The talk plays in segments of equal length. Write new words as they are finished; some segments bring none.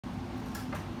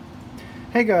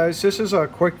Hey guys, this is a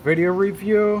quick video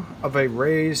review of a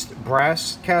raised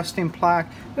brass casting plaque.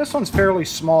 This one's fairly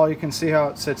small. You can see how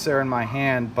it sits there in my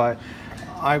hand, but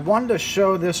I wanted to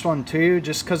show this one to you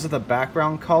just because of the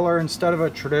background color. Instead of a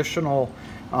traditional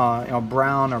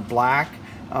brown or black,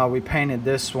 we painted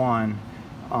this one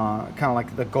kind of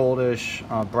like the goldish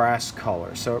brass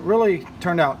color. So it really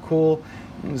turned out cool.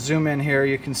 Zoom in here,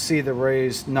 you can see the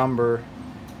raised number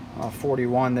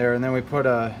 41 there, and then we put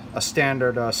a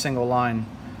standard single line.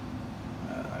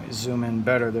 Zoom in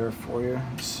better there for you.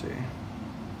 Let's see.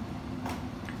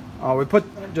 We put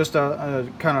just a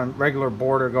kind of regular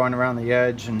border going around the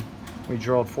edge, and we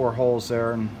drilled 4 holes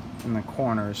there in the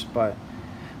corners. But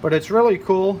it's really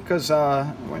cool because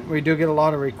we do get a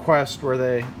lot of requests where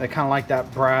they kind of like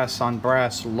that brass on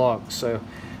brass look. So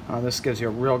this gives you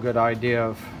a real good idea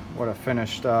of what a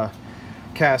finished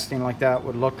casting like that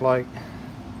would look like.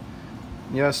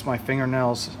 Yes, my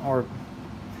fingernails are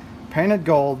painted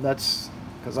gold. That's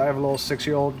because I have a little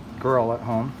 6-year-old girl at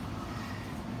home,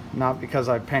 not because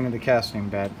I painted the casting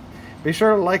bed. Be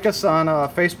sure to like us on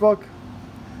Facebook,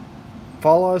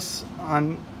 follow us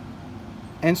on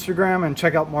Instagram, and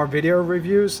check out more video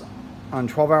reviews on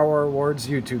 12 Hour Awards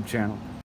YouTube channel.